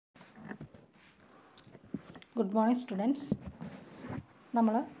Good morning, students.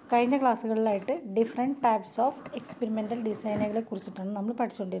 നമ്മൾ കഴിഞ്ഞ ക്ലാസ്സുകളിലായിട്ട് different types of experimental ഡിസൈനുകളെ കുറിച്ചിട്ടാണ് നമ്മൾ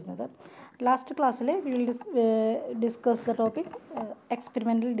പഠിച്ചുകൊണ്ടിരുന്നത്. ലാസ്റ്റ് ക്ലാസ്സിൽ we will discuss the topic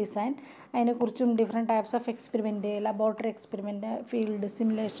experimental design. അതിനെക്കുറിച്ചും different types of experiment, laboratory experiment, field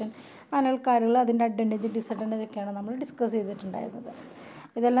simulation, അങ്ങനെയുള്ള കാര്യങ്ങൾ, അതിൻ്റെ അഡ്വാൻറ്റേജ് ഡിസഡ്വാൻറ്റേജ് ഒക്കെയാണ് നമ്മൾ ഡിസ്കസ് ചെയ്തിട്ടുണ്ടായിരുന്നത്.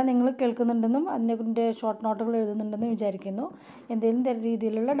 ഇതെല്ലാം നിങ്ങൾ കേൾക്കുന്നുണ്ടെന്നും അതിൻ്റെ ഷോർട്ട് നോട്ടുകൾ എഴുതുന്നുണ്ടെന്നും വിചാരിക്കുന്നു. എന്തെങ്കിലും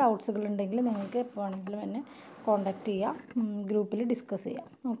രീതിയിലുള്ള ഡൗട്ട്സുകൾ ഉണ്ടെങ്കിൽ നിങ്ങൾക്ക് എപ്പോൾ വേണമെങ്കിലും എന്നെ കോൺടാക്റ്റ് ചെയ്യാം, ഗ്രൂപ്പിൽ ഡിസ്കസ് ചെയ്യാം.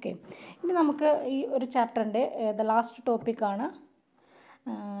 ഓക്കെ, ഇനി നമുക്ക് ഈ ഒരു ചാപ്റ്ററിൻ്റെ ദ ലാസ്റ്റ് ടോപ്പിക്കാണ്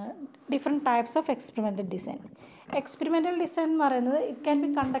different types of experimental design. Experimental design എന്ന് പറയുന്നത് it can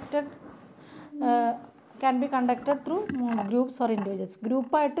be conducted through groups or individuals.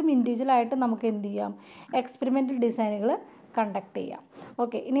 ഗ്രൂപ്പായിട്ടും ഇൻഡിവിജ്വലായിട്ടും നമുക്ക് എന്ത് ചെയ്യാം, എക്സ്പെരിമെൻ്റൽ ഡിസൈനുകൾ കണ്ടക്ട് ചെയ്യാം.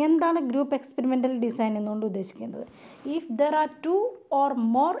 ഓക്കെ, ഇനി എന്താണ് ഗ്രൂപ്പ് എക്സ്പെരിമെൻ്റൽ ഡിസൈൻ എന്നുകൊണ്ട് ഉദ്ദേശിക്കുന്നത്? If there are 2 or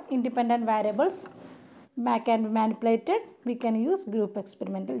more independent variables can be manipulated, we can use group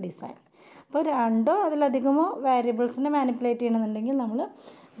experimental design. അപ്പോൾ 2 അതിലധികമോ വേരിയബിൾസിനെ മാനിപ്പുലേറ്റ് ചെയ്യണമെന്നുണ്ടെങ്കിൽ നമ്മൾ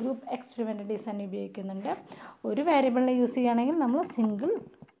ഗ്രൂപ്പ് എക്സ്പെരിമെൻ്റൽ ഡിസൈൻ ഉപയോഗിക്കുന്നുണ്ട്. ഒരു വേരിയബിളിനെ യൂസ് ചെയ്യുകയാണെങ്കിൽ നമ്മൾ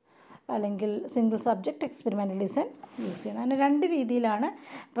single subject experimental design use ചെയ്യുന്നത്. അങ്ങനെ 2 രീതിയിലാണ്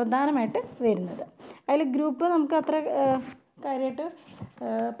പ്രധാനമായിട്ട് വരുന്നത്. അതിൽ ഗ്രൂപ്പ് നമുക്ക് അത്ര കാര്യമായിട്ട്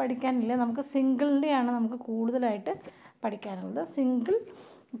പഠിക്കാനില്ല. നമുക്ക് സിംഗിളിൻ്റെയാണ് നമുക്ക് കൂടുതലായിട്ട് പഠിക്കാനുള്ളത്. സിംഗിൾ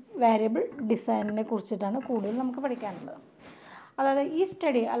വേരിയബിൾ ഡിസൈനിനെ കുറിച്ചിട്ടാണ് കൂടുതൽ നമുക്ക് പഠിക്കാനുള്ളത്. അതായത് ഈ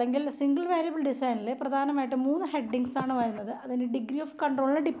സ്റ്റഡി അല്ലെങ്കിൽ സിംഗിൾ വേരിയബിൾ ഡിസൈനിൽ പ്രധാനമായിട്ട് 3 ഹെഡിങ്സാണ് വരുന്നത്. അതിന് degree of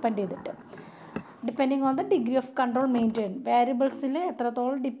കൺട്രോളിനെ depending on the degree of control maintain. വേരിയബിൾസിൽ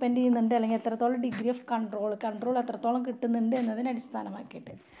എത്രത്തോളം ഡിപ്പെൻഡ് ചെയ്യുന്നുണ്ട് അല്ലെങ്കിൽ എത്രത്തോളം ഡിഗ്രി ഓഫ് കൺട്രോൾ എത്രത്തോളം കിട്ടുന്നുണ്ട് എന്നതിനെ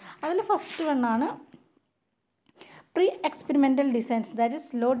അടിസ്ഥാനമാക്കിയിട്ട്. അതിൽ first വണ്ണാണ് pre-experimental designs, that is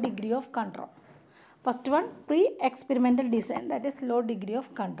low degree of control. First one, pre-experimental design, that is low degree of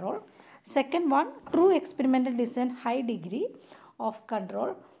control. Second one, true experimental design, high degree of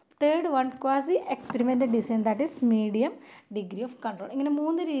control. Third one, quasi-experimental design, that is medium degree of control. ഇങ്ങനെ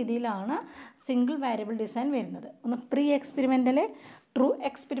 3 രീതിയിലാണ് single variable design വരുന്നത്. ഒന്ന് pre experimental, true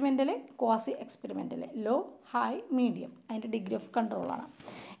experimental, quasi experimental, law, high, medium. അതിൻ്റെ degree of കൺട്രോളാണ്.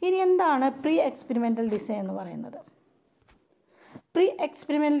 ഇനി എന്താണ് pre experimental design എന്ന് പറയുന്നത്?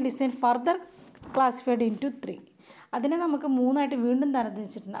 Pre-experimental design further classified into 3. അതിനെ നമുക്ക് 3ആയിട്ട് വീണ്ടും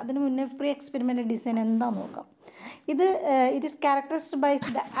തരംതിരിച്ചിട്ടുണ്ട്. അതിന് മുന്നേ പ്രീ എക്സ്പെരിമെൻ്റൽ ഡിസൈൻ എന്താണെന്ന് നോക്കാം. It is characterised by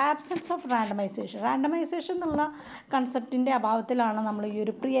the absence of randomisation എന്നുള്ള കൺസെപ്റ്റിൻ്റെ അഭാവത്തിലാണ് നമ്മൾ ഈ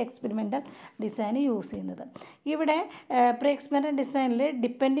ഒരു പ്രീ എക്സ്പെരിമെൻ്റൽ ഡിസൈൻ യൂസ് ചെയ്യുന്നത്. ഇവിടെ പ്രീ എക്സ്പെരിമെൻ്റൽ ഡിസൈനിൽ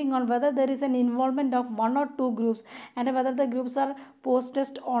depending on whether there is N involvement of 1 or 2 groups and whether the groups are post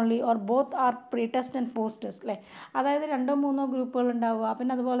test only or both are pre test and post test, അല്ലേ? അതായത് 2-3 ഗ്രൂപ്പുകൾ ഉണ്ടാവുക.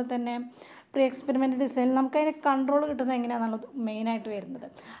 പിന്നെ അതുപോലെ തന്നെ പ്രീ എക്സ്പെരിമെൻ്റൽ ഡിസൈനിൽ നമുക്കതിന് കൺട്രോൾ കിട്ടുന്നത് എങ്ങനെയാണെന്നുള്ളത് മെയിനായിട്ട് വരുന്നത്.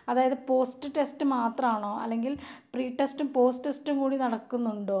 അതായത് പോസ്റ്റ് ടെസ്റ്റ് മാത്രമാണോ അല്ലെങ്കിൽ പ്രീ ടെസ്റ്റും പോസ്റ്റ് ടെസ്റ്റും കൂടി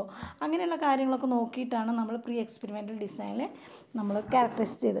നടക്കുന്നുണ്ടോ, അങ്ങനെയുള്ള കാര്യങ്ങളൊക്കെ നോക്കിയിട്ടാണ് നമ്മൾ പ്രീ എക്സ്പെരിമെൻ്റൽ ഡിസൈനിൽ നമ്മൾ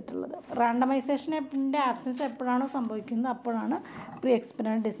ക്യാരക്ടറൈസ് ചെയ്തിട്ടുള്ളത്. റാൻഡമൈസേഷൻ്റെ ആബ്സെൻസ് എപ്പോഴാണോ സംഭവിക്കുന്നത് അപ്പോഴാണ് പ്രീ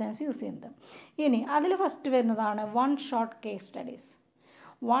എക്സ്പെരിമെൻ്റൽ ഡിസൈൻസ് യൂസ് ചെയ്യുന്നത്. ഇനി അതിൽ ഫസ്റ്റ് വരുന്നതാണ് വൺ ഷോട്ട് കേസ്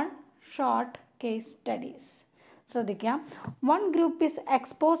സ്റ്റഡീസ്. ശ്രദ്ധിക്കാം. 1 group is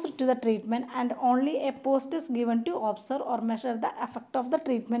exposed to the treatment and only a post is given to observe or measure the effect of the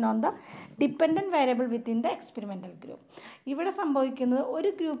treatment on the dependent variable within the experimental group. ഇവിടെ സംഭവിക്കുന്നത്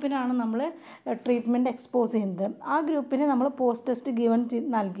ഒരു ഗ്രൂപ്പിനാണ് നമ്മൾ treatment expose ചെയ്യുന്നത്. ആ ഗ്രൂപ്പിന് നമ്മൾ post test given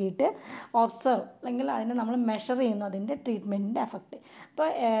നൽകിയിട്ട് observe അല്ലെങ്കിൽ അതിനെ നമ്മൾ മെഷർ ചെയ്യുന്നു അതിൻ്റെ ട്രീറ്റ്മെൻറ്റിൻ്റെ എഫക്റ്റ്. ഇപ്പോൾ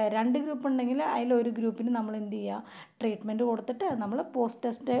 2 ഗ്രൂപ്പ് ഉണ്ടെങ്കിൽ അതിലൊരു ഗ്രൂപ്പിന് നമ്മൾ എന്ത് ചെയ്യുക, ട്രീറ്റ്മെൻറ്റ് കൊടുത്തിട്ട് നമ്മൾ പോസ്റ്റ്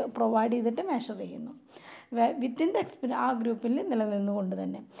ടെസ്റ്റ് പ്രൊവൈഡ് ചെയ്തിട്ട് മെഷർ ചെയ്യുന്നു വിത്തിൻ ദ ആ ഗ്രൂപ്പിൽ നിലനിന്നുകൊണ്ട്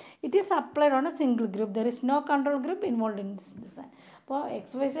തന്നെ. It is applied on A single group. There is no control group involve in this design. അപ്പോൾ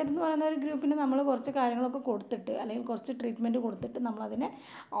XYZ എന്ന് പറയുന്ന ഒരു ഗ്രൂപ്പിന് നമ്മൾ കുറച്ച് കാര്യങ്ങളൊക്കെ കൊടുത്തിട്ട് അല്ലെങ്കിൽ കുറച്ച് ട്രീറ്റ്മെൻറ്റ് കൊടുത്തിട്ട് നമ്മളതിനെ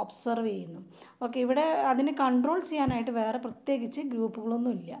ഒബ്സർവ് ചെയ്യുന്നു. ഓക്കെ, ഇവിടെ അതിനെ കൺട്രോൾ ചെയ്യാനായിട്ട് വേറെ പ്രത്യേകിച്ച്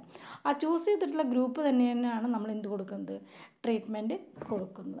ഗ്രൂപ്പുകളൊന്നും ഇല്ല. ആ ചൂസ് ചെയ്തിട്ടുള്ള ഗ്രൂപ്പ് തന്നെയാണ് നമ്മൾ എന്ത് കൊടുക്കുന്നത്, ട്രീറ്റ്മെൻറ്റ്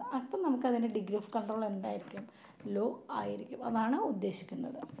കൊടുക്കുന്നത്. അപ്പം നമുക്കതിൻ്റെ ഡിഗ്രി ഓഫ് കൺട്രോൾ എന്തായിരിക്കും, ലോ ആയിരിക്കും. അതാണ്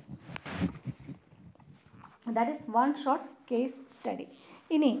ഉദ്ദേശിക്കുന്നത്. That is one shot case study.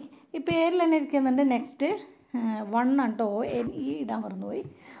 ഇനി ഈ പേരിൽ തന്നെ ഇരിക്കുന്നുണ്ട്. നെക്സ്റ്റ് 1 കേട്ടോ, ഇടാൻ മറന്നുപോയി.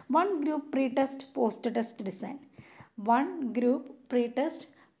 1 group pre test post test design. 1 group pre test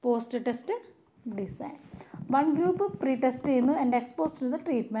post test design. 1 group pre test ചെയ്യുന്നു and expose to the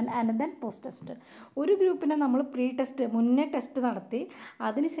treatment and then post test. ഒരു ഗ്രൂപ്പിനെ നമ്മൾ പ്രീ ടെസ്റ്റ് മുന്നേ ടെസ്റ്റ് നടത്തി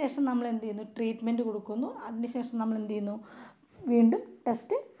അതിനുശേഷം നമ്മൾ എന്ത് ചെയ്യുന്നു, ട്രീറ്റ്മെൻറ്റ് കൊടുക്കുന്നു. അതിനുശേഷം നമ്മൾ എന്ത് ചെയ്യുന്നു, വീണ്ടും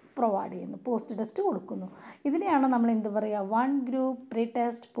ടെസ്റ്റ് പ്രൊവൈഡ് ചെയ്യുന്നു, പോസ്റ്റ് ടെസ്റ്റ് കൊടുക്കുന്നു. ഇതിനെയാണ് നമ്മൾ എന്ത് പറയുക, one group pre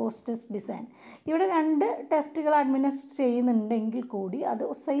test post test design. ഇവിടെ 2 ടെസ്റ്റുകൾ അഡ്മിനിസ്റ്റർ ചെയ്യുന്നുണ്ടെങ്കിൽ കൂടി അത്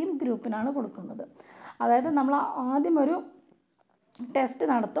സെയിം ഗ്രൂപ്പിനാണ് കൊടുക്കുന്നത്. അതായത് നമ്മൾ ആദ്യം ഒരു ടെസ്റ്റ്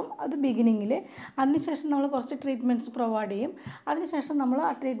നടത്തും, അത് ബിഗിനിങ്ങിൽ. അതിനുശേഷം നമ്മൾ കുറച്ച് ട്രീറ്റ്മെൻറ്റ്സ് പ്രൊവൈഡ് ചെയ്യും. അതിനുശേഷം നമ്മൾ ആ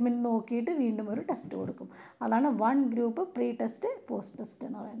ട്രീറ്റ്മെൻറ്റ് നോക്കിയിട്ട് വീണ്ടും ഒരു ടെസ്റ്റ് കൊടുക്കും. അതാണ് one group pre test post test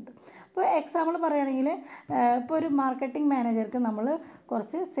എന്ന് പറയുന്നത്. ഇപ്പോൾ എക്സാമ്പിൾ പറയുകയാണെങ്കിൽ, ഇപ്പോൾ ഒരു മാർക്കറ്റിംഗ് മാനേജർക്ക് നമ്മൾ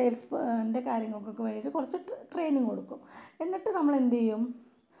കുറച്ച് സെയിൽസിൻ്റെ കാര്യങ്ങൾക്കൊക്കെ വേണ്ടിയിട്ട് കുറച്ച് ട്രെയിനിങ് കൊടുക്കും. എന്നിട്ട് നമ്മൾ എന്ത് ചെയ്യും,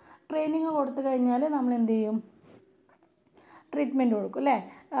 ട്രെയിനിങ് കൊടുത്തു കഴിഞ്ഞാൽ നമ്മൾ എന്ത് ചെയ്യും, ട്രീറ്റ്മെൻറ്റ് കൊടുക്കും അല്ലേ.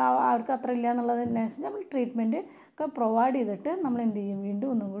 അവർക്ക് അത്ര ഇല്ല എന്നുള്ളതിനനുസരിച്ച് നമ്മൾ ട്രീറ്റ്മെൻറ്റ് ഒക്കെ പ്രൊവൈഡ് ചെയ്തിട്ട് നമ്മൾ എന്ത് ചെയ്യും, വീണ്ടും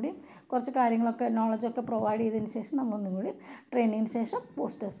ഒന്നും കൂടി കുറച്ച് കാര്യങ്ങളൊക്കെ നോളജൊക്കെ പ്രൊവൈഡ് ചെയ്തതിന് ശേഷം നമ്മളൊന്നും കൂടി ട്രെയിനിങ്ങിന് ശേഷം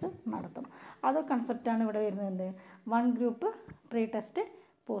പോസ്റ്റ് ടെസ്റ്റ് നടത്തും. അത് കൺസെപ്റ്റാണ് ഇവിടെ വരുന്നത്, one group pre test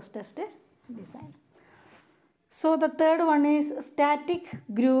post test design. So the third one is static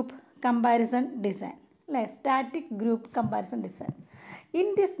group comparison design അല്ലേ. Static group comparison design. In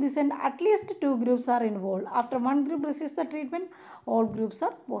this design, at least 2 groups are involved. After one group receives the treatment, all groups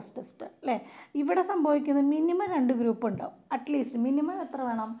are post-test. അല്ലേ, ഇവിടെ സംഭവിക്കുന്നത് minimum 2 group ഉണ്ടാവും. At least minimum എത്ര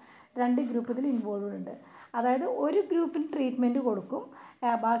വേണം, 2 group ഇതിൽ involve ഉണ്ട്. അതായത് ഒരു ഗ്രൂപ്പിന് ട്രീറ്റ്മെൻറ്റ് കൊടുക്കും,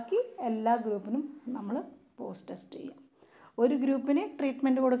 ബാക്കി എല്ലാ ഗ്രൂപ്പിനും നമ്മൾ പോസ്റ്റ് ടെസ്റ്റ് ചെയ്യും. ഒരു ഗ്രൂപ്പിന്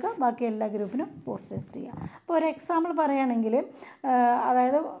ട്രീറ്റ്മെൻറ്റ് കൊടുക്കുക, ബാക്കി എല്ലാ ഗ്രൂപ്പിനും പോസ്റ്റ് ടെസ്റ്റ് ചെയ്യുക. അപ്പോൾ ഒരു എക്സാമ്പിൾ പറയുകയാണെങ്കിൽ,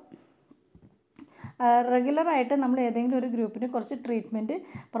 അതായത് റെഗുലറായിട്ട് നമ്മൾ ഏതെങ്കിലും ഒരു ഗ്രൂപ്പിന് കുറച്ച് ട്രീറ്റ്മെൻറ്റ്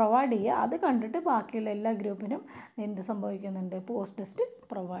പ്രൊവൈഡ് ചെയ്യുക, അത് കണ്ടിട്ട് ബാക്കിയുള്ള എല്ലാ ഗ്രൂപ്പിനും എന്ത് സംഭവിക്കുന്നുണ്ട്, പോസ്റ്റ് ടെസ്റ്റ്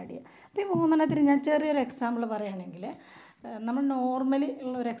പ്രൊവൈഡ് ചെയ്യുക. അപ്പോൾ ഈ 3 ഞാൻ ചെറിയൊരു എക്സാമ്പിൾ പറയുകയാണെങ്കിൽ, നമ്മൾ നോർമലി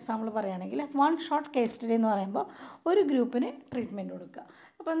ഉള്ള ഒരു എക്സാമ്പിൾ പറയുകയാണെങ്കിൽ, വൺ ഷോർട്ട് കേസ് സ്റ്റഡി എന്ന് പറയുമ്പോൾ ഒരു ഗ്രൂപ്പിന് ട്രീറ്റ്മെൻറ്റ് കൊടുക്കുക.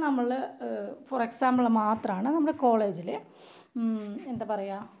 അപ്പം നമ്മൾ ഫോർ എക്സാമ്പിൾ മാത്രമാണ് നമ്മുടെ കോളേജിൽ എന്താ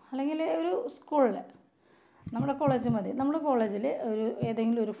പറയുക, അല്ലെങ്കിൽ ഒരു സ്കൂളിൽ, നമ്മുടെ കോളേജ് മതി, നമ്മുടെ കോളേജിൽ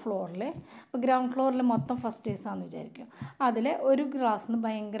ഏതെങ്കിലും ഒരു ഫ്ലോറിൽ, ഇപ്പോൾ ഗ്രൗണ്ട് ഫ്ലോറിൽ മൊത്തം ഫസ്റ്റ് ഇയേഴ്സാണെന്ന് വിചാരിക്കും, അതിൽ ഒരു ക്ലാസ്സിൽ നിന്ന്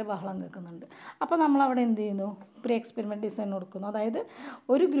ഭയങ്കര ബഹളം കേൾക്കുന്നുണ്ട്. അപ്പോൾ നമ്മളവിടെ എന്ത് ചെയ്യുന്നു, പ്രീ എക്സ്പെരിമെൻറ്റ് ഡിസൈൻ കൊടുക്കുന്നു. അതായത്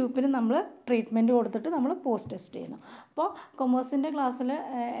ഒരു ഗ്രൂപ്പിന് നമ്മൾ ട്രീറ്റ്മെൻറ്റ് കൊടുത്തിട്ട് നമ്മൾ പോസ്റ്റ് ടെസ്റ്റ് ചെയ്യുന്നു. അപ്പോൾ കൊമേഴ്സിൻ്റെ ക്ലാസ്സിൽ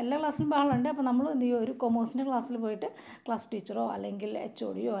എല്ലാ ക്ലാസ്സിലും ബഹളമുണ്ട്. അപ്പോൾ നമ്മൾ എന്ത് ചെയ്യും, ഒരു കൊമേഴ്സിൻ്റെ ക്ലാസ്സിൽ പോയിട്ട് ക്ലാസ് ടീച്ചറോ അല്ലെങ്കിൽ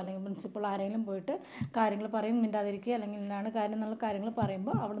HOD അല്ലെങ്കിൽ പ്രിൻസിപ്പളോ ആരെങ്കിലും പോയിട്ട് കാര്യങ്ങൾ പറയും, മിണ്ടാതിരിക്കുക, അല്ലെങ്കിൽ ഇന്നാണ് കാര്യം എന്നുള്ള കാര്യങ്ങൾ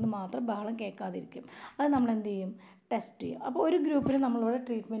പറയുമ്പോൾ അവിടുന്ന് മാത്രം ബഹളം കേൾക്കാതിരിക്കും. അത് നമ്മൾ എന്ത് ചെയ്യും, ടെസ്റ്റ് ചെയ്യും. അപ്പോൾ ഒരു ഗ്രൂപ്പിന് നമ്മളിവിടെ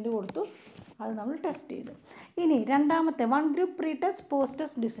ട്രീറ്റ്മെൻറ്റ് കൊടുത്തു, അത് നമ്മൾ ടെസ്റ്റ് ചെയ്തു. ഇനി രണ്ടാമത്തെ one group pre test post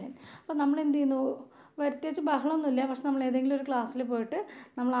test design. അപ്പോൾ നമ്മൾ എന്ത് ചെയ്യുന്നു, പ്രത്യേകിച്ച് ബഹളമൊന്നുമില്ല, പക്ഷെ നമ്മൾ ഏതെങ്കിലും ഒരു ക്ലാസ്സിൽ പോയിട്ട്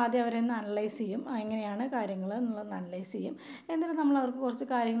നമ്മൾ ആദ്യം അവരെ ഒന്ന് അനലൈസ് ചെയ്യും, എങ്ങനെയാണ് കാര്യങ്ങൾ എന്നുള്ളത് അനലൈസ് ചെയ്യും. എന്നിട്ട് നമ്മൾ അവർക്ക് കുറച്ച്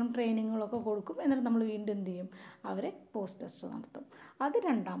കാര്യങ്ങളും ട്രെയിനിങ്ങുകളൊക്കെ കൊടുക്കും. എന്നിട്ട് നമ്മൾ വീണ്ടും എന്ത് ചെയ്യും, അവരെ പോസ്റ്റ് ടെസ്റ്റ് നടത്തും. അത്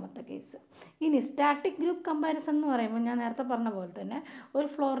രണ്ടാമത്തെ കേസ്. ഇനി സ്റ്റാറ്റിക് ഗ്രൂപ്പ് കമ്പാരിസൺ എന്ന് പറയുമ്പോൾ ഞാൻ നേരത്തെ പറഞ്ഞ പോലെ തന്നെ ഒരു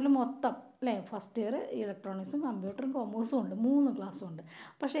ഫ്ലോറിൽ മൊത്തം അല്ലേ, ഫസ്റ്റ് ഇയർ ഇലക്ട്രോണിക്സും കമ്പ്യൂട്ടറും കൊമേഴ്സും ഉണ്ട്, 3 ക്ലാസ്സും ഉണ്ട്.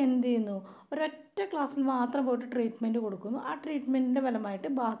 പക്ഷേ എന്ത് ചെയ്യുന്നു, ഒരൊറ്റ ക്ലാസ്സിൽ മാത്രം പോയിട്ട് ട്രീറ്റ്മെൻറ്റ് കൊടുക്കുന്നു. ആ ട്രീറ്റ്മെൻറ്റിൻ്റെ ഫലമായിട്ട്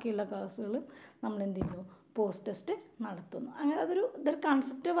ബാക്കിയുള്ള ക്ലാസ്സുകളും നമ്മൾ എന്ത് ചെയ്യുന്നു, പോസ്റ്റ് ടെസ്റ്റ് നടത്തുന്നു. അങ്ങനെ ഇതൊരു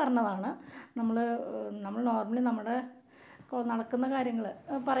കൺസെപ്റ്റ് പറഞ്ഞതാണ്. നമ്മൾ നോർമലി നമ്മുടെ നടക്കുന്ന കാര്യങ്ങൾ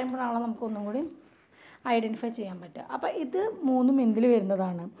പറയുമ്പോഴാണല്ലോ നമുക്കൊന്നും കൂടി ഐഡൻറ്റിഫൈ ചെയ്യാൻ പറ്റുക. അപ്പോൾ ഇത് 3ഉം എന്തിൽ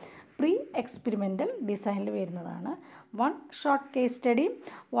വരുന്നതാണ്, പ്രീ എക്സ്പെരിമെൻ്റൽ ഡിസൈനിൽ വരുന്നതാണ്. One short case study,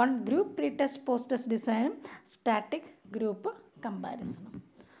 one group pre test post test ഡിസൈനും static group കമ്പാരിസണും.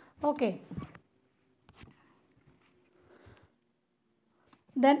 Okay,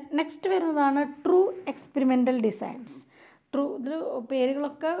 then next വരുന്നതാണ് ട്രൂ എക്സ്പെരിമെൻ്റൽ ഡിസൈൻസ്. ഇതിൽ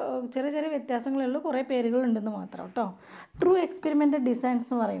പേരുകളൊക്കെ ചെറിയ ചെറിയ വ്യത്യാസങ്ങളേ ഉള്ളൂ, കുറേ പേരുകളുണ്ടെന്ന് മാത്രം കേട്ടോ. ട്രൂ എക്സ്പെരിമെൻ്റൽ ഡിസൈൻസ്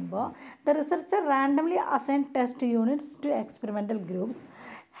എന്ന് പറയുമ്പോൾ the researcher randomly assign test units to experimental groups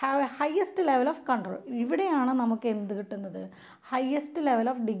have A highest level of control. ഇവിടെയാണ് നമുക്ക് എന്ത് കിട്ടുന്നത്, highest level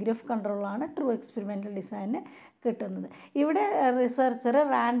of degree of കൺട്രോളാണ് true experimental ഡിസൈനിന് കിട്ടുന്നത്. ഇവിടെ റിസർച്ചർ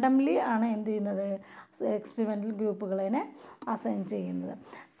റാൻഡംലി ആണ് എന്ത് ചെയ്യുന്നത്, എക്സ്പെരിമെൻ്റൽ ഗ്രൂപ്പുകളെ അസൈൻ ചെയ്യുന്നത്.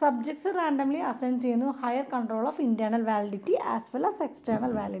 സബ്ജക്ട്സ് റാൻഡംലി അസൈൻ ചെയ്യുന്നു. Higher control of internal validity as well as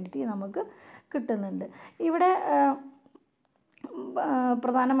external validity നമുക്ക് കിട്ടുന്നുണ്ട്. ഇവിടെ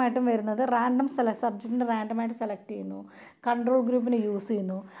പ്രധാനമായിട്ടും വരുന്നത് സബ്ജക്റ്റിനെ റാൻഡമായിട്ട് സെലക്ട് ചെയ്യുന്നു, കൺട്രോൾ ഗ്രൂപ്പിനെ യൂസ്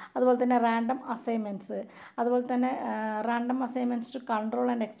ചെയ്യുന്നു, അതുപോലെ തന്നെ റാൻഡം അസൈൻമെൻറ്റ്സ്, അതുപോലെ തന്നെ random assignments to control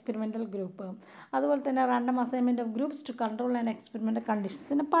and experimental group, അതുപോലെ തന്നെ random assignment of groups to control and experimental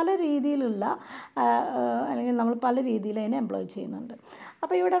കണ്ടീഷൻസിന് പല രീതിയിലുള്ള അല്ലെങ്കിൽ നമ്മൾ പല രീതിയിൽ അതിനെ എംപ്ലോയ് ചെയ്യുന്നുണ്ട്.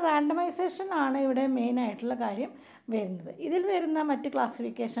 അപ്പോൾ ഇവിടെ റാൻഡമൈസേഷൻ ആണ് ഇവിടെ മെയിനായിട്ടുള്ള കാര്യം വരുന്നത്. ഇതിൽ വരുന്ന മറ്റ്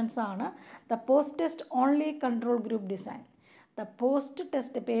ക്ലാസിഫിക്കേഷൻസ് ആണ് the post test only control group design, the post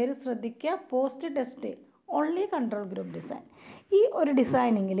test, പേര് ശ്രദ്ധിക്കുക, post test only control group design. ഈ ഒരു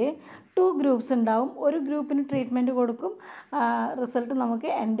ഡിസൈനിങ്ങിൽ 2 ഗ്രൂപ്പ്സ് ഉണ്ടാവും. ഒരു ഗ്രൂപ്പിന് ട്രീറ്റ്മെൻറ്റ് കൊടുക്കും, റിസൾട്ട് നമുക്ക്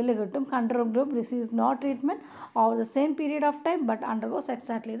എൻഡിൽ കിട്ടും. Control group receives no treatment over the same period of time but undergoes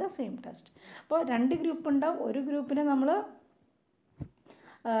exactly the same test. അപ്പോൾ 2 ഗ്രൂപ്പ് ഉണ്ടാവും. ഒരു ഗ്രൂപ്പിന് നമ്മൾ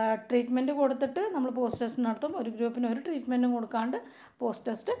ട്രീറ്റ്മെൻറ്റ് കൊടുത്തിട്ട് നമ്മൾ പോസ്റ്റ് ടെസ്റ്റ് നടത്തും. ഒരു ഗ്രൂപ്പിന് ഒരു ട്രീറ്റ്മെൻറ്റും കൊടുക്കാണ്ട് പോസ്റ്റ്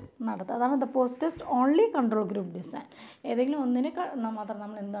ടെസ്റ്റ് നടത്തുക. അതാണ് the post test only control group design. ഏതെങ്കിലും ഒന്നിന് മാത്രം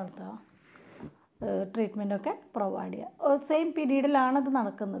നമ്മൾ എന്ത് നടത്തുക, ട്രീറ്റ്മെൻറ്റൊക്കെ പ്രൊവൈഡ് ചെയ്യുക. സെയിം പീരീഡിലാണ് ഇത്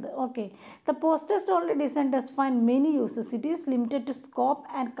നടക്കുന്നത്. Okay, the post test only design test find many uses. It is limited to scope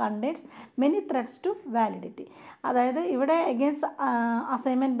and contains many threads to validity. അതായത് ഇവിടെ against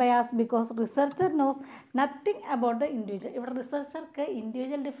assignment bias because researcher nose nothing about the individual. ഇവിടെ റിസർച്ചർക്ക്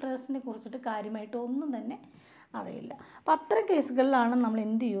individual ഡിഫറൻസിനെ കുറിച്ചിട്ട് കാര്യമായിട്ട് ഒന്നും തന്നെ അറിയില്ല. അപ്പോൾ അത്തരം കേസുകളിലാണ് നമ്മൾ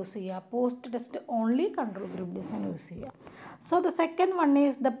എന്ത് യൂസ് ചെയ്യുക, post test only control group design use ചെയ്യുക. So the second one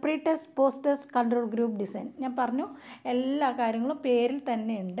is the pre test post test control group design. ഞാൻ പറഞ്ഞു എല്ലാ കാര്യങ്ങളും പേരിൽ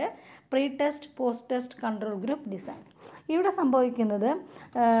തന്നെയുണ്ട്. Pre test post test control group design. ഇവിടെ സംഭവിക്കുന്നത്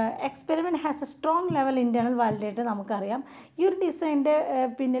experiment has A strong level internal validate. നമുക്കറിയാം ഈ ഒരു ഡിസൈൻ്റെ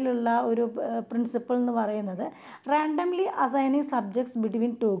പിന്നിലുള്ള ഒരു പ്രിൻസിപ്പിൾ എന്ന് പറയുന്നത് randomly assigning subjects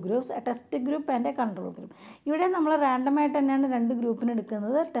between 2 groups, A test group and A control group. ഇവിടെ നമ്മൾ റാൻഡമായിട്ട് തന്നെയാണ് 2 ഗ്രൂപ്പിന്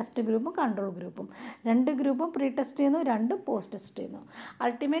എടുക്കുന്നത്, ടെസ്റ്റ് ഗ്രൂപ്പും കൺട്രോൾ ഗ്രൂപ്പും. 2 ഗ്രൂപ്പും പ്രീ ടെസ്റ്റ് ചെയ്യുന്നു, 2 പോസ്റ്റ് ടെസ്റ്റ് ചെയ്യുന്നു.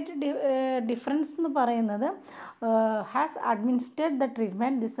 അൾട്ടിമേറ്റ് ഡിഫറൻസ് എന്ന് പറയുന്നത് has administrate the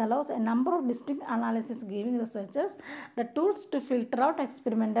treatment. This allows A number of distinct analysis giving researchers the tools to filter out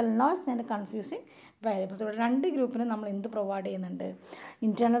experimental noise and confusing variables. ഇവിടെ 2 ഗ്രൂപ്പിന് നമ്മൾ എന്ത് പ്രൊവൈഡ് ചെയ്യുന്നുണ്ട്,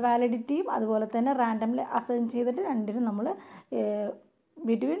 ഇൻറ്റേർണൽ വാലിഡിറ്റിയും അതുപോലെ തന്നെ റാൻഡംലി അസൈൻ ചെയ്തിട്ട് 2നും നമ്മൾ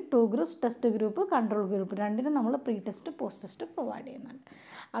between 2 groups test group control group 2നും നമ്മൾ pre test post test provide ചെയ്യുന്നുണ്ട്.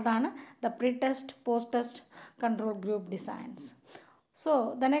 അതാണ് the pre test post test control group designs. So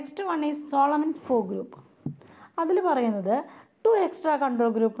the next one is Solomon 4 group. അതിൽ പറയുന്നത് 2 എക്സ്ട്രാ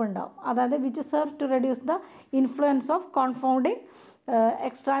കൺട്രോൾ ഗ്രൂപ്പ് ഉണ്ടാവും. അതായത് which serve to reduce the influence of confounding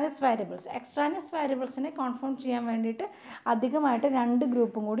extraneous variables. Extraneous വാരിയബിൾസിനെ കോൺഫൗണ്ട് ചെയ്യാൻ വേണ്ടിയിട്ട് അധികമായിട്ട് 2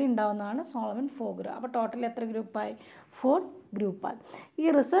 ഗ്രൂപ്പും കൂടി ഉണ്ടാവുന്നതാണ് സോളമൻ 4 ഗ്രൂപ്പ്. അപ്പോൾ ടോട്ടൽ എത്ര ഗ്രൂപ്പായി, 4 ഗ്രൂപ്പായി. ഈ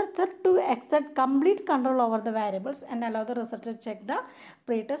researcher to except complete control over the variables and allow the researcher check the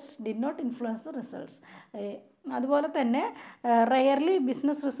pre test did not influence the results. അതുപോലെ തന്നെ റെയർലി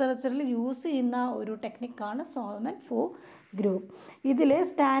ബിസിനസ് റിസർച്ചറിൽ യൂസ് ചെയ്യുന്ന ഒരു ടെക്നിക്കാണ് സോളമൻ 4 ഗ്രൂപ്പ്. ഇതിൽ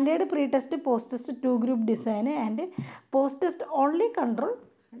standard pre test post test 2 group design and post test only control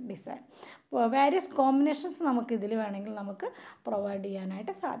design. Various combinations നമുക്ക് ഇതിൽ വേണമെങ്കിൽ നമുക്ക് provide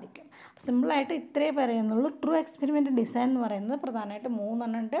ചെയ്യാനായിട്ട് സാധിക്കും. സിമ്പിളായിട്ട് ഇത്രേ പറയുന്നുള്ളൂ. ട്രൂ എക്സ്പെരിമെൻറ്റ് ഡിസൈൻ എന്ന് പറയുന്നത് പ്രധാനമായിട്ട്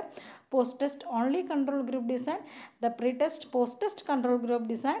 3 ഉണ്ട്. Post test only control group design, the pre test post test control group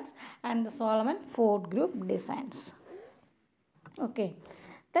designs and the Solomon 4 group designs. Okay,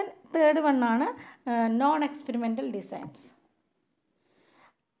 then third one ആണ് non experimental designs.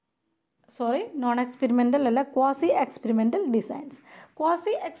 Non experimental അല്ല, quasi experimental designs.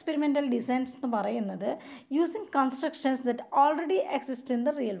 Quasi experimental designs എന്ന് പറയുന്നത് using constructions that already exist in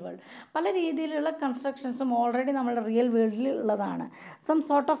the real world. പല രീതിയിലുള്ള കൺസ്ട്രക്ഷൻസും already നമ്മുടെ real വേൾഡിൽ ഉള്ളതാണ്. Some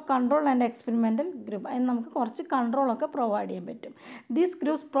sort of control and experimental group. അതിന് നമുക്ക് കുറച്ച് കൺട്രോളൊക്കെ പ്രൊവൈഡ് ചെയ്യാൻ പറ്റും. These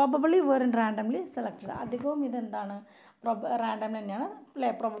groups probably were in randomly selected. അധികവും ഇതെന്താണ്, റാൻഡം തന്നെയാണ്,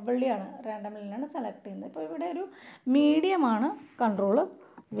 പ്രോബബിളിയാണ് റാൻഡംലി തന്നെയാണ് സെലക്ട് ചെയ്യുന്നത്. ഇപ്പോൾ ഇവിടെ ഒരു മീഡിയമാണ് കൺട്രോള്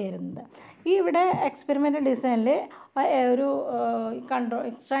വരുന്നത്. ഈ ഇവിടെ എക്സ്പെരിമെൻ്റൽ ഡിസൈനിൽ ഒരു കൺട്രോൾ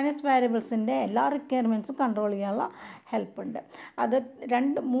എക്സ്ട്രാനസ് വാരിയബിൾസിൻ്റെ എല്ലാ റിക്വയർമെൻറ്റ്സും കൺട്രോൾ ചെയ്യാനുള്ള ഹെൽപ്പ് ഉണ്ട്. അത്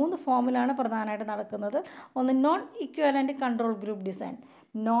 3 ഫോമിലാണ് പ്രധാനമായിട്ട് നടക്കുന്നത്. ഒന്ന് non equivalent control group design,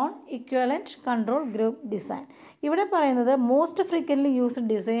 non equivalent control group design. ഇവിടെ പറയുന്നത് മോസ്റ്റ് ഫ്രീക്വൻ്റ്ലി യൂസ്ഡ്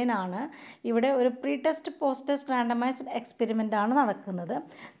ഡിസൈനാണ്. ഇവിടെ ഒരു pre test post test randomised experiment ആണ് നടക്കുന്നത്.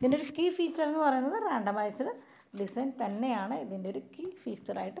 ഇതിൻ്റെ ഒരു കീ ഫീച്ചർ എന്ന് പറയുന്നത് റാൻഡമൈസ്ഡ് ഡിസൈൻ തന്നെയാണ് ഇതിൻ്റെ ഒരു കീ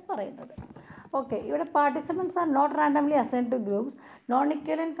ഫീച്ചറായിട്ട് പറയുന്നത്. ഓക്കെ, ഇവിടെ participants are not randomly assign to groups. Non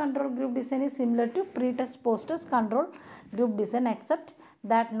equivalent control group design is similar to pre test post test control group design except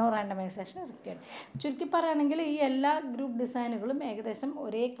that no randomisation required. ചുരുക്കി പറയുകയാണെങ്കിൽ ഈ എല്ലാ group ഡിസൈനുകളും ഏകദേശം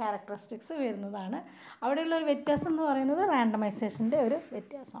ഒരേ ക്യാരക്ടറിസ്റ്റിക്സ് വരുന്നതാണ്. അവിടെയുള്ള ഒരു വ്യത്യാസം എന്ന് പറയുന്നത് റാൻഡമൈസേഷൻ്റെ ഒരു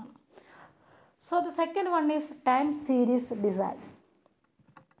വ്യത്യാസമാണ്. So the second one is time series design.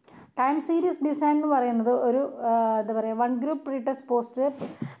 Time series design എന്ന് പറയുന്നത് ഒരു എന്താ പറയുക, 1 group pre test post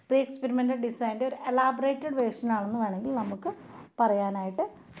pre experimental ഡിസൈൻ്റെ ഒരു എലാബറേറ്റഡ് വേർഷനാണെന്ന് വേണമെങ്കിൽ നമുക്ക് പറയാനായിട്ട്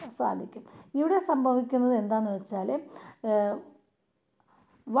സാധിക്കും. ഇവിടെ സംഭവിക്കുന്നത് എന്താണെന്ന് വെച്ചാൽ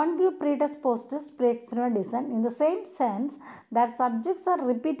One group pre-test post-test pre-experiment design in the same sense that subjects are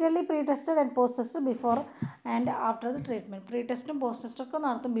repeatedly pre-tested and post-tested before and after the treatment. Pre-tesറ്റും post-tesറ്റും ഒക്കെ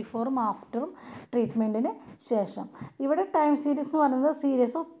നടത്തും ബിഫോറും ആഫ്റ്ററും ട്രീറ്റ്മെൻറ്റിന് ശേഷം. ഇവിടെ ടൈം സീരീസ് എന്ന് പറയുന്നത്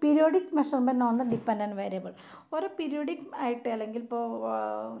series of periodic measurement on the dependent variable. ഓരോ periodic ആയിട്ട് അല്ലെങ്കിൽ ഇപ്പോൾ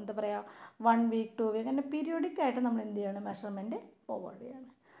എന്താ പറയുക 1 week 2 week അങ്ങനെ പീരിയോഡിക് ആയിട്ട് നമ്മൾ എന്ത് ചെയ്യണം മെഷർമെൻറ്റ് ഫോർവേഡ്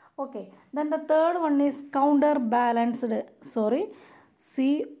ചെയ്യണം. Okay, then the third one is counter balanced.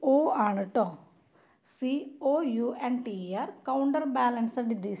 CO ആണ് കേട്ടോ, COUNTER, കൗണ്ടർ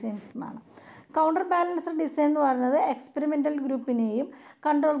ബാലൻസ്ഡ് ഡിസൈൻസ് എന്നാണ്. കൗണ്ടർ ബാലൻസ്ഡ് ഡിസൈൻ എന്ന് പറയുന്നത് എക്സ്പെരിമെൻ്റൽ ഗ്രൂപ്പിനെയും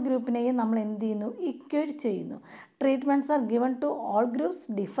കൺട്രോൾ ഗ്രൂപ്പിനെയും നമ്മൾ എന്ത് ചെയ്യുന്നു, ഇക്വേറ്റ് ചെയ്യുന്നു. Treatments are given to all groups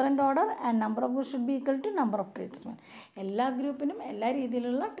different order and number of should be equal to number of treatment. എല്ലാ ഗ്രൂപ്പിനും എല്ലാ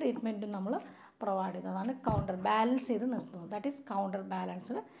രീതിയിലുള്ള ട്രീറ്റ്മെൻറ്റും നമ്മൾ പ്രൊവൈഡ് ചെയ്യുന്നതാണ് കൗണ്ടർ ബാലൻസ് ചെയ്ത് നിർത്തുന്നത്. That is counter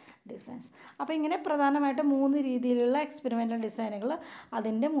balanced designs. അപ്പോൾ ഇങ്ങനെ പ്രധാനമായിട്ട് 3 രീതിയിലുള്ള എക്സ്പെരിമെൻ്റൽ ഡിസൈനുകൾ,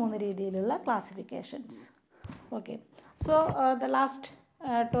 അതിൻ്റെ 3 രീതിയിലുള്ള classifications. Okay, so the last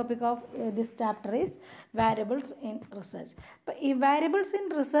topic of this chapter is variables in research. അപ്പോൾ ഈ വാരിയബിൾസ് ഇൻ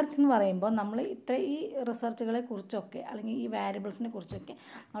റിസർച്ച് എന്ന് പറയുമ്പോൾ നമ്മൾ ഈ റിസർച്ചുകളെ കുറിച്ചൊക്കെ അല്ലെങ്കിൽ ഈ വാരിയബിൾസിനെ കുറിച്ചൊക്കെ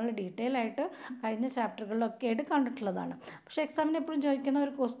നമ്മൾ ഡീറ്റെയിൽ ആയിട്ട് കഴിഞ്ഞ ചാപ്റ്ററുകളിലൊക്കെ ആയിട്ട് കണ്ടിട്ടുള്ളതാണ്. പക്ഷേ എക്സാമിന് എപ്പോഴും ചോദിക്കുന്ന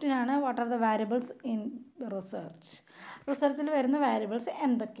ഒരു ക്വസ്റ്റ്യൻ ആണ്, what are the variables in research. റിസർച്ചിൽ വരുന്ന വാരിയബിൾസ്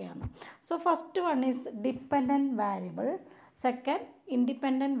എന്തൊക്കെയാണ്? So first one is dependent variable, second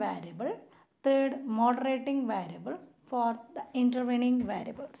independent variable, third moderating variable, fourth the ഇൻ്റർവെനിങ്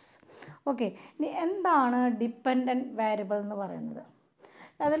variables. Okay, ഇനി എന്താണ് ഡിപ്പെൻഡൻറ്റ് വാരിയബിൾ എന്ന് പറയുന്നത്?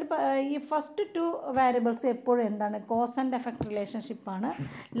 അതിൽ ഈ ഫസ്റ്റ് 2 വാരിയബിൾസ് എപ്പോഴും എന്താണ്, കോസ് ആൻഡ് എഫക്റ്റ് റിലേഷൻഷിപ്പാണ്.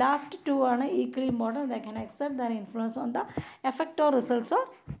 ലാസ്റ്റ് 2 ആണ് equally important. The can except the influence on the effect or results or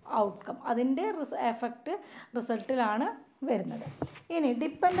outcome. അതിൻ്റെ എഫക്റ്റ് റിസൾട്ടിലാണ് വരുന്നത്. ഇനി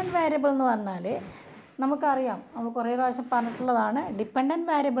ഡിപ്പെൻഡൻറ്റ് വാരിയബിൾ എന്ന് പറഞ്ഞാൽ നമുക്കറിയാം, നമ്മൾ കുറേ പ്രാവശ്യം പറഞ്ഞിട്ടുള്ളതാണ്. Dependent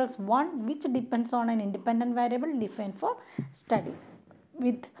variables, one which depends on an independent variable defined four study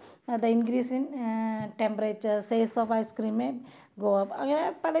with the increase in temperature, sales of ice cream go up, അങ്ങനെ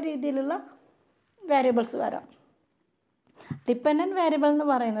പല രീതിയിലുള്ള വാരിയബിൾസ് വരാം. ഡിപ്പെൻഡൻറ്റ് വാരിയബിൾ എന്ന്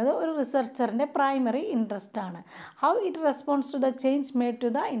പറയുന്നത് ഒരു റിസർച്ചറിൻ്റെ പ്രൈമറി ഇൻട്രസ്റ്റ് ആണ്. How it response to the change made to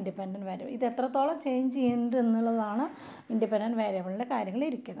the independent variable. ഇത് എത്രത്തോളം ചേഞ്ച് ചെയ്യുന്നുണ്ട് എന്നുള്ളതാണ് ഇൻഡിപെൻഡൻറ്റ് വാരിയബിളിൻ്റെ കാര്യങ്ങൾ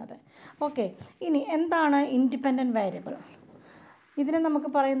ഇരിക്കുന്നത്. ഓക്കെ, ഇനി എന്താണ് ഇൻഡിപെൻഡൻറ്റ് വാരിയബിൾ? ഇതിനെ നമുക്ക്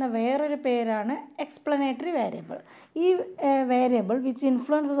പറയുന്ന വേറൊരു പേരാണ് എക്സ്പ്ലനേറ്ററി വാരിയബിൾ. ഈ variable which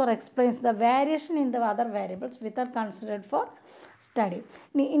influences or explains the variation in the other variables with are considered four study.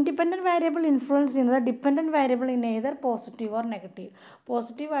 ഇനി ഇൻഡിപെൻഡൻറ്റ് വാരിയബിൾ ഇൻഫ്ലുവൻസ് ചെയ്യുന്നത് dependent variable in Ather positive or negative.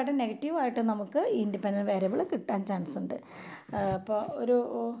 പോസിറ്റീവായിട്ടും നെഗറ്റീവായിട്ടും നമുക്ക് ഇൻഡിപെൻഡൻറ്റ് വാരിയബിൾ കിട്ടാൻ ചാൻസ് ഉണ്ട്. അപ്പോൾ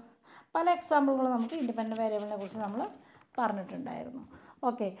പല എക്സാമ്പിളുകൾ നമുക്ക് ഇൻഡിപെൻഡൻറ്റ് വാരിയബിളിനെ കുറിച്ച് നമ്മൾ പറഞ്ഞിട്ടുണ്ടായിരുന്നു.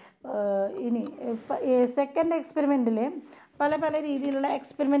 ഓക്കെ, ഇനി സെക്കൻഡ് എക്സ്പെരിമെൻറ്റിൽ പല രീതിയിലുള്ള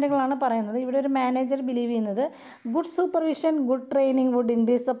എക്സ്പെരിമെൻറ്റുകളാണ് പറയുന്നത്. ഇവിടെ ഒരു മാനേജർ ബിലീവ് ചെയ്യുന്നത് good supervision, good training would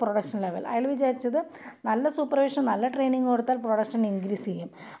increase the production level. അയാൾ വിചാരിച്ചത് നല്ല സൂപ്പർവിഷൻ, നല്ല ട്രെയിനിങ് കൊടുത്താൽ പ്രൊഡക്ഷൻ ഇൻക്രീസ് ചെയ്യും.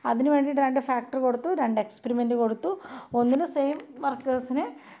 അതിന് വേണ്ടിയിട്ട് 2 ഫാക്ടർ കൊടുത്തു, 2 എക്സ്പെരിമെൻറ്റ് കൊടുത്തു. ഒന്നിന് സെയിം വർക്കേഴ്സിന്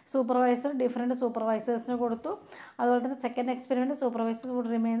സൂപ്പർവൈസർ ഡിഫറെൻറ്റ് സൂപ്പർവൈസേഴ്സിന് കൊടുത്തു. അതുപോലെ തന്നെ second experiment supervisors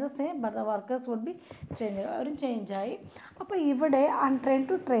would remain the same but the workers would be change. അവരും ചേഞ്ചായി. അപ്പോൾ ഇവിടെ അൺട്രെയിൻ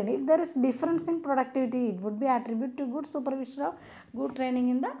to train, if there is difference in productivity it would be attribute to good supervision of good training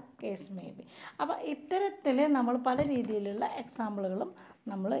in the case may be. അപ്പോൾ ഇത്തരത്തിൽ നമ്മൾ പല രീതിയിലുള്ള എക്സാമ്പിളുകളും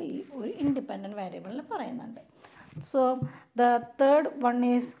നമ്മൾ ഈ ഒരു ഇൻഡിപെൻഡൻറ്റ് വാരിയബിളിൽ പറയുന്നുണ്ട്. So the third one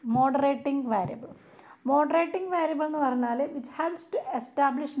is moderating variable. Moderating variable എന്ന് പറഞ്ഞാൽ which helps to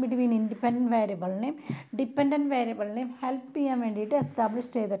establish between independent വേരിയബിളിനെയും dependent വേരിയബിളിനെയും help ചെയ്യാൻ വേണ്ടിയിട്ട്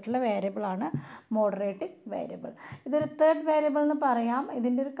എസ്റ്റാബ്ലിഷ് ചെയ്തിട്ടുള്ള വേരിയബിളാണ് മോഡറേറ്റിംഗ് വേരിയബിൾ. ഇതൊരു തേർഡ് വേരിയബിൾ എന്ന് പറയാം.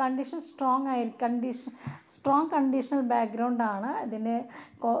 ഇതിൻ്റെ ഒരു കണ്ടീഷൻ സ്ട്രോങ് കണ്ടീഷണൽ ബാക്ക്ഗ്രൗണ്ടാണ് ഇതിൻ്റെ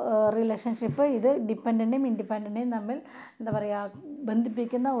റിലേഷൻഷിപ്പ്. ഇത് ഡിപ്പെൻഡൻറ്റും ഇൻഡിപെൻഡൻറ്റും തമ്മിൽ എന്താ പറയുക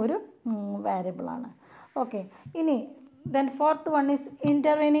ബന്ധിപ്പിക്കുന്ന ഒരു വേരിയബിളാണ്. ഓക്കെ, ഇനി then fourth one is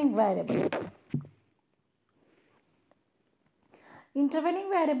ഇൻ്റർവെനിങ് variable.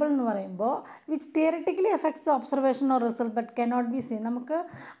 ഇൻ്റർവെനിങ് variable എന്ന് പറയുമ്പോൾ which theoretically effects the observation or result but cannot be seen. നമുക്ക്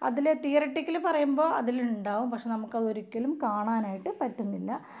അതിൽ തിയററ്റിക്കലി പറയുമ്പോൾ അതിലുണ്ടാവും, പക്ഷെ നമുക്കതൊരിക്കലും കാണാനായിട്ട്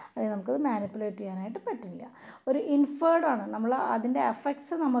പറ്റുന്നില്ല, അല്ലെങ്കിൽ നമുക്കത് മാനിപ്പുലേറ്റ് ചെയ്യാനായിട്ട് പറ്റില്ല. ഒരു ഇൻഫേർഡ് ആണ്. നമ്മൾ അതിൻ്റെ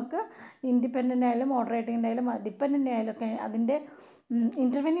എഫക്ട്സ് നമുക്ക് ഇൻഡിപെൻഡൻ്റ് ആയാലും മോഡറേറ്റിംഗ് ആയാലും ഡിപ്പെൻഡൻ്റ് ആയാലും ഒക്കെ അതിൻ്റെ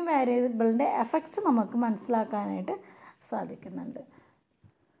ഇൻ്റർവെനിങ് വാരിയബിളിൻ്റെ എഫക്ട്സ് നമുക്ക് മനസ്സിലാക്കാനായിട്ട് സാധിക്കുന്നുണ്ട്.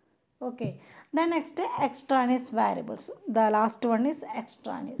 Okay, then next extraneous variables. The last one is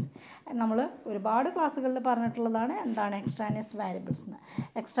extraneous. നമ്മൾ ഒരുപാട് ക്ലാസ്സുകളിൽ പറഞ്ഞിട്ടുള്ളതാണ് എന്താണ് എക്സ്ട്രാനിയസ് വാരിയബിൾസ് എന്ന്.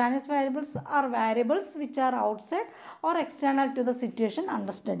 Extraneous variables R variables which are outside or external to the situation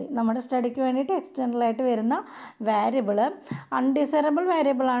under study. നമ്മുടെ സ്റ്റഡിക്ക് വേണ്ടിയിട്ട് എക്സ്റ്റേണലായിട്ട് വരുന്ന വാരിയബിൾ അൺഡിസൈറബിൾ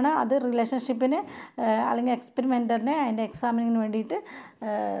വാരിയബിളാണ്. അത് റിലേഷൻഷിപ്പിന് അല്ലെങ്കിൽ എക്സ്പെരിമെൻറ്ററിന് അതിൻ്റെ എക്സാമിനിങ്ങിന് വേണ്ടിയിട്ട്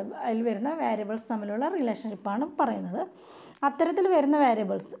അതിൽ വരുന്ന വാരിയബിൾസ് തമ്മിലുള്ള റിലേഷൻഷിപ്പാണ് പറയുന്നത്. അത്തരത്തിൽ വരുന്ന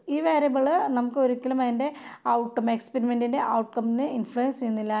വാരിയബിൾസ്, ഈ വാരിയബിൾ നമുക്ക് ഒരിക്കലും അതിൻ്റെ എക്സ്പെരിമെൻറ്റിൻ്റെ ഔട്ട്കമ്മിനെ ഇൻഫ്ലുവൻസ്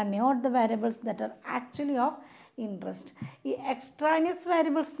ചെയ്യുന്നില്ല. Not the variables that are actually of interest. ഈ എക്സ്ട്രാനിയസ്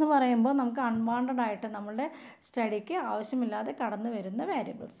വാരിയബിൾസ് എന്ന് പറയുമ്പോൾ നമുക്ക് അൺവാണ്ടഡ് ആയിട്ട് നമ്മളുടെ സ്റ്റഡിക്ക് ആവശ്യമില്ലാതെ കടന്നു വരുന്ന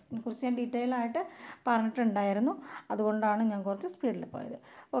വാരിയബിൾസ്. ഇതിനെക്കുറിച്ച് ഞാൻ ഡീറ്റെയിൽ ആയിട്ട് പറഞ്ഞിട്ടുണ്ടായിരുന്നു, അതുകൊണ്ടാണ് ഞാൻ കുറച്ച് സ്പീഡിൽ പോയത്.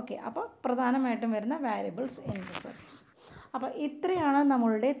 ഓക്കെ, അപ്പോൾ പ്രധാനമായിട്ടും വരുന്ന വാരിയബിൾസ് ഇൻ റിസർച്ച്. അപ്പോൾ ഇത്രയാണ്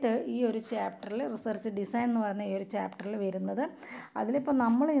നമ്മളുടെ ഈ ഒരു ചാപ്റ്ററിൽ റിസർച്ച് ഡിസൈൻ എന്ന് പറയുന്ന ഈ ഒരു ചാപ്റ്ററിൽ വരുന്നത്. അതിലിപ്പോൾ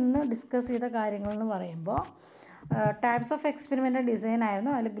നമ്മൾ ഇന്ന് ഡിസ്കസ് ചെയ്ത കാര്യങ്ങൾ എന്ന് പറയുമ്പോൾ ടൈപ്സ് ഓഫ് എക്സ്പെരിമെൻ്റൽ ഡിസൈൻ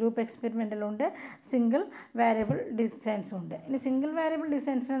ആയിരുന്നു. അതിൽ ഗ്രൂപ്പ് എക്സ്പെരിമെൻ്റലുണ്ട്, സിംഗിൾ വാരിയബിൾ ഡിസൈൻസും ഉണ്ട്. ഇനി സിംഗിൾ വാരിയബിൾ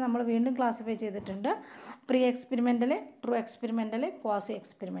ഡിസൈൻസിനെ നമ്മൾ വീണ്ടും ക്ലാസിഫൈ ചെയ്തിട്ടുണ്ട്. Pre experimental, true experimental, quasi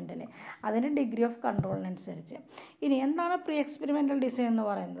experimental, അതിൻ്റെ ഡിഗ്രി ഓഫ് കൺട്രോളിനനുസരിച്ച്. ഇനി എന്താണ് പ്രീ എക്സ്പെരിമെൻ്റൽ ഡിസൈൻ എന്ന്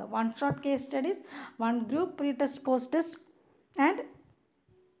പറയുന്നത്? One shot case studies, one group, pre test, post test and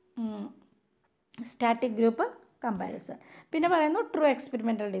static group comparison. പിന്നെ പറയുന്നു ട്രൂ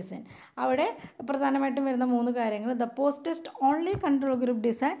എക്സ്പെരിമെൻ്റൽ ഡിസൈൻ. അവിടെ പ്രധാനമായിട്ടും വരുന്ന 3 കാര്യങ്ങൾ: the post test only control group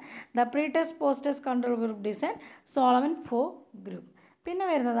design, the pre test post test control group design, സോളവൻ 4 group. പിന്നെ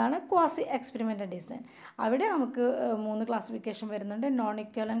വരുന്നതാണ് quasi experimental design. അവിടെ നമുക്ക് 3 ക്ലാസിഫിക്കേഷൻ വരുന്നുണ്ട്: non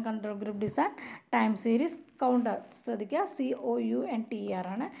ഇക്വലൻ control group design, time series, counter, ശ്രദ്ധിക്കുക COUNTER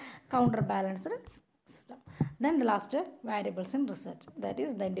ആണ്, counter balanced system. Then the last variables in research, that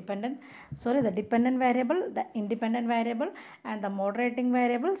is the dependent variable, the independent variable, and the moderating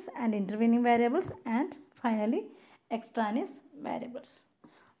variables and intervening variables, and finally extraneous variables.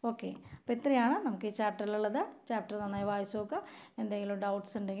 Okay, അപ്പോൾ ഇത്രയാണ് നമുക്ക് ഈ ചാപ്റ്ററിലുള്ളത്. Chapter നന്നായി വായിച്ചു നോക്കുക. എന്തെങ്കിലും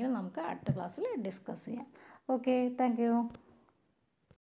doubts ഉണ്ടെങ്കിൽ നമുക്ക് അടുത്ത ക്ലാസ്സിൽ ഡിസ്കസ് ചെയ്യാം. Okay, thank you.